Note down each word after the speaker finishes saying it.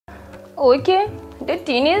Okay, the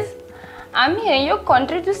thing is, I'm here in your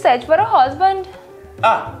country to search for a husband.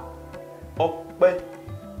 Ah, Okpe.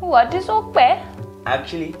 What is Okpe?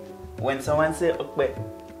 Actually, when someone says Okpe,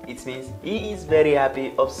 it means he is very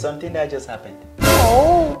happy of something that just happened.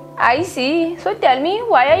 Oh, I see. So tell me,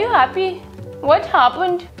 why are you happy? What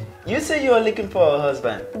happened? You say you are looking for a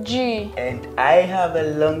husband. Gee. And I have a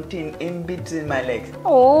long thing in between my legs.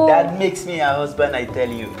 Oh. That makes me a husband, I tell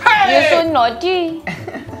you. You're so naughty.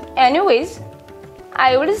 Anyways,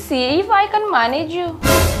 I will see if I can manage you.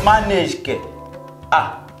 Manage ke?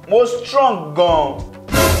 Ah, more strong gone.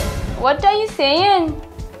 What are you saying?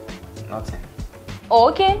 Nothing.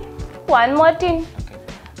 Okay, one more thing. Okay.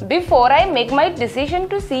 Before I make my decision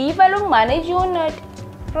to see if I will manage you or not,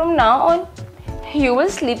 from now on, you will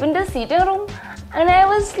sleep in the sitting room and I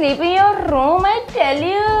will sleep in your room, I tell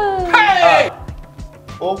you. Hey!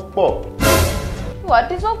 Okpo.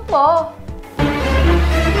 What is Okpo?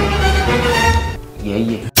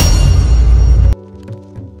 Yeah.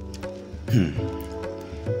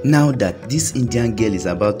 Now that this Indian girl is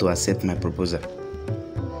about to accept my proposal,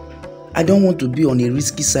 I don't want to be on a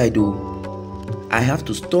risky side though. I have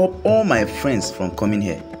to stop all my friends from coming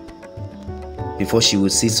here before she will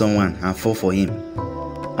see someone and fall for him.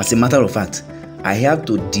 As a matter of fact, I have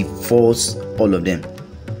to divorce all of them.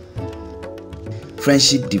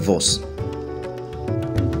 Friendship divorce.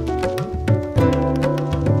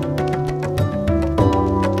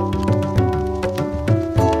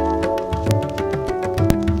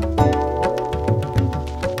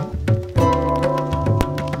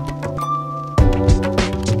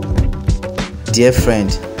 Dear friend,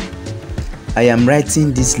 I am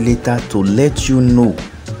writing this letter to let you know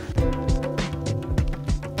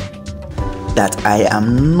that I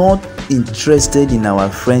am not interested in our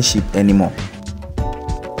friendship anymore.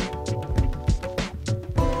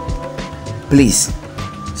 Please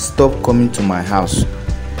stop coming to my house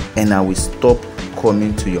and I will stop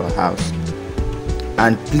coming to your house.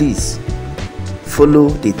 And please follow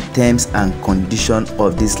the terms and conditions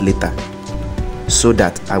of this letter so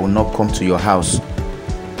that I will not come to your house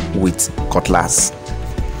with cutlass.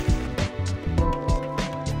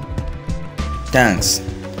 Thanks.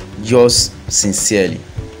 Yours sincerely,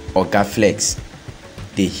 OGAFLEX,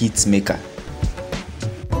 the hit maker.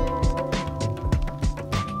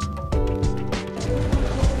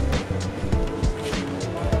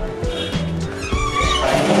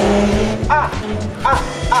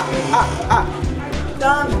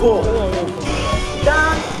 Thank God.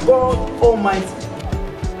 Thank God Almighty.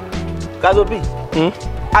 Kazopi,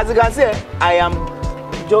 as you can see, I am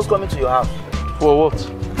just coming to your house. For what?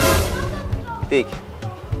 Take.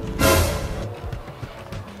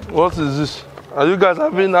 What is this? Are you guys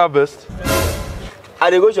having harvest?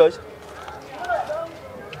 Are they go church?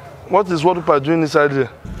 What is what people are doing inside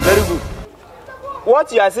here? Very good.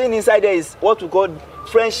 What you are seeing inside there is what we call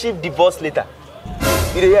friendship divorce letter.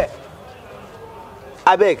 You hear?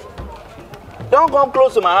 I beg. Don't come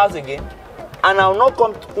close to my house again, and I will not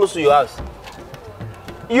come close to your house.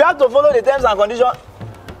 You have to follow the terms and conditions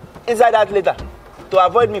inside that letter to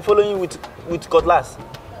avoid me following you with cutlass.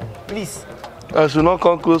 Please. I should not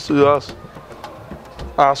come close to your house.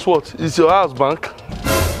 As what? Is your house bank?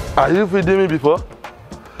 Are you feeding me before?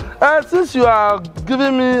 And since you are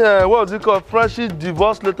giving me what is it called, friendship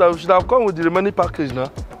divorce letter, you should have come with the remaining package now.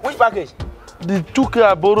 Which package? The 2K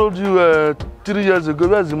I borrowed you 3 years ago.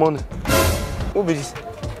 Where's the money? Who be this?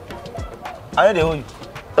 I know they owe you.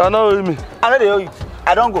 You are not owing me. I know they owe you.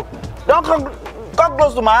 I don't go. Don't come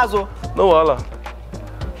close to my house. Oh. No wahala.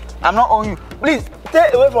 I'm not owing you. Please, stay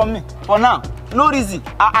away from me for now. No reason.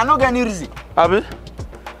 I don't get any reason. Abi?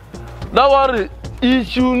 Don't worry.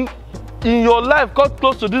 If you in your life come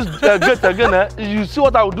close to this gate again, you see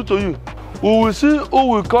what I will do to you. We will see who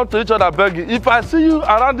will come to each other begging. If I see you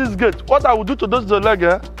around this gate, what I will do to those your leg,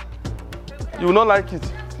 you will not like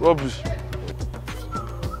it. Rubbish.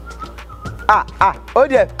 Oh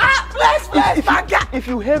dear. Please, If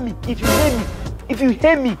you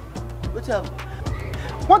hear me, what's up?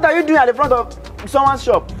 What are you doing at the front of someone's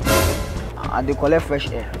shop? And they collect fresh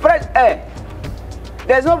air. Fresh air?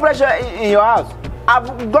 There's no fresh air in your house.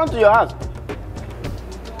 I've gone to your house.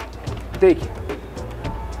 Take.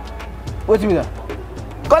 Wait a minute.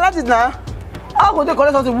 Collect it now. How could they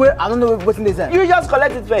collect something where I don't know what's in there? You just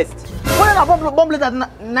collect it first. When I bomb later,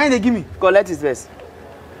 9 they give me. Collect it first.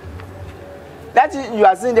 That you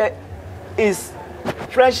are seeing there is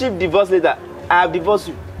friendship divorce letter. I have divorced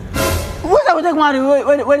you. When I will take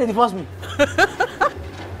marriage when they divorce me?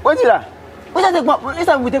 What is that? When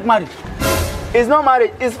I will take marriage? It's not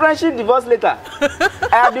marriage, it's friendship divorce letter.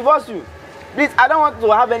 I have divorced you. Please, I don't want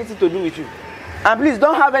to have anything to do with you. And please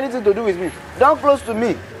don't have anything to do with me. Don't close to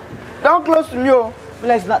me. Don't close to me, oh.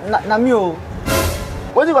 Flex, na me, oh.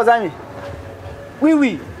 What do you concern me?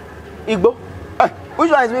 Oui. Igbo?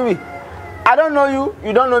 Which one is me? I don't know you,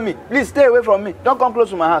 you don't know me. Please stay away from me. Don't come close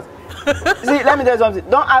to my house. See, let me tell you something.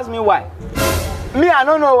 Don't ask me why. Me, I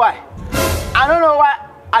don't know why. I don't know why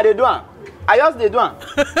I dey do am. I just dey do am.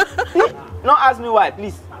 Don't ask me why,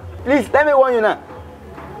 please. Please, let me warn you now.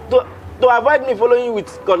 To avoid me following you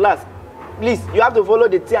with cutlass, please, you have to follow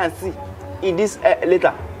the T&C in this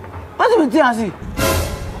letter. What is T&C?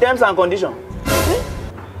 Terms and conditions.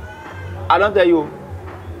 I don't tell you.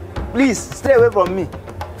 Please, stay away from me.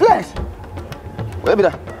 Flex. Where be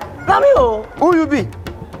that? Na me, oh. Who you be?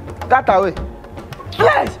 That away.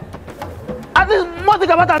 Flex. At least more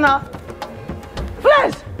think about that now.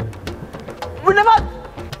 Flex. We never.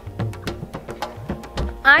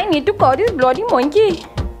 I need to call this bloody monkey.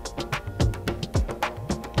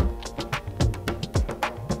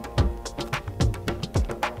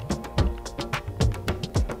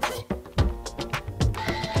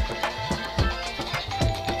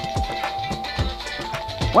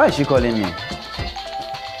 Why is she calling me?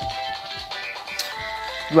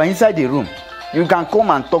 You are inside the room. You can come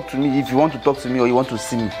and talk to me if you want to talk to me or you want to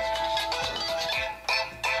see me.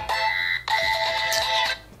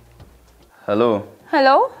 Hello?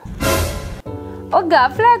 Hello?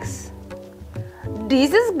 OGAFLEX.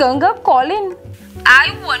 This is Ganga calling.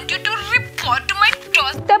 I want you to report to my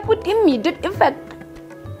doorstep with immediate effect.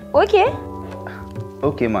 Okay?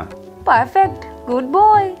 Okay, ma. Perfect. Good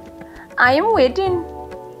boy. I am waiting.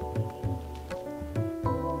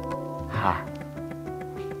 Ha.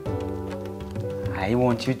 I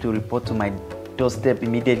want you to report to my doorstep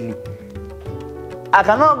immediately. I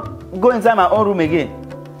cannot go inside my own room again.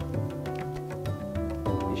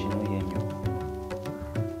 You should not hear me.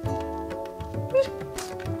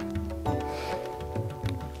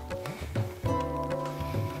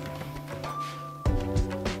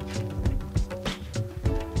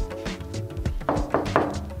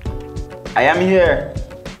 I am here.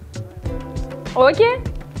 Okay,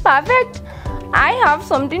 perfect. I have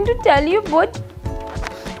something to tell you, but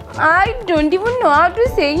I don't even know how to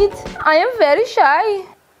say it. I am very shy.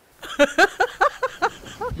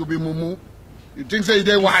 You be mumu. You think say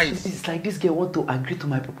they wise? It's like this girl want to agree to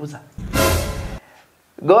my proposal.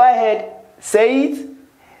 Go ahead. Say it.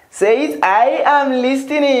 Say it. I am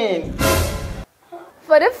listening.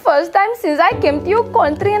 For the first time since I came to your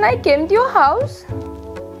country and I came to your house,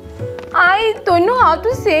 I don't know how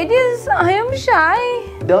to say this. I am shy.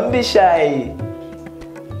 Don't be shy.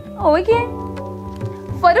 Okay.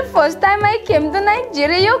 For the first time I came to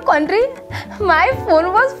Nigeria, your country, my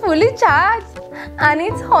phone was fully charged and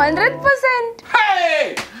it's 100%.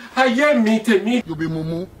 Hey! I hear me. You be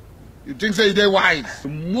mumu. You think say they wise?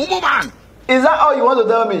 Mumu man. Is that all you want to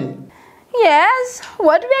tell me? Yes.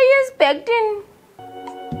 What were you expecting?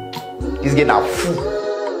 He's getting a fool.